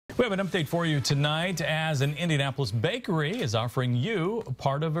We have an update for you tonight as an Indianapolis bakery is offering you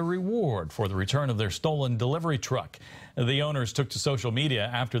part of a reward for the return of their stolen delivery truck. The owners took to social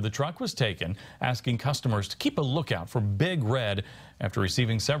media after the truck was taken, asking customers to keep a lookout for Big Red. After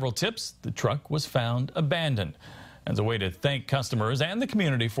receiving several tips, the truck was found abandoned. As a way to thank customers and the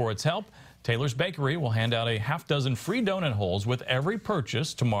community for its help, Taylor's Bakery will hand out a half-dozen free donut holes with every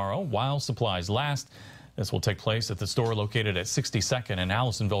purchase tomorrow while supplies last. This will take place at the store located at 62nd and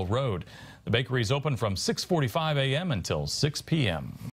Allisonville Road. The bakery is open from 6:45 a.m. until 6 p.m.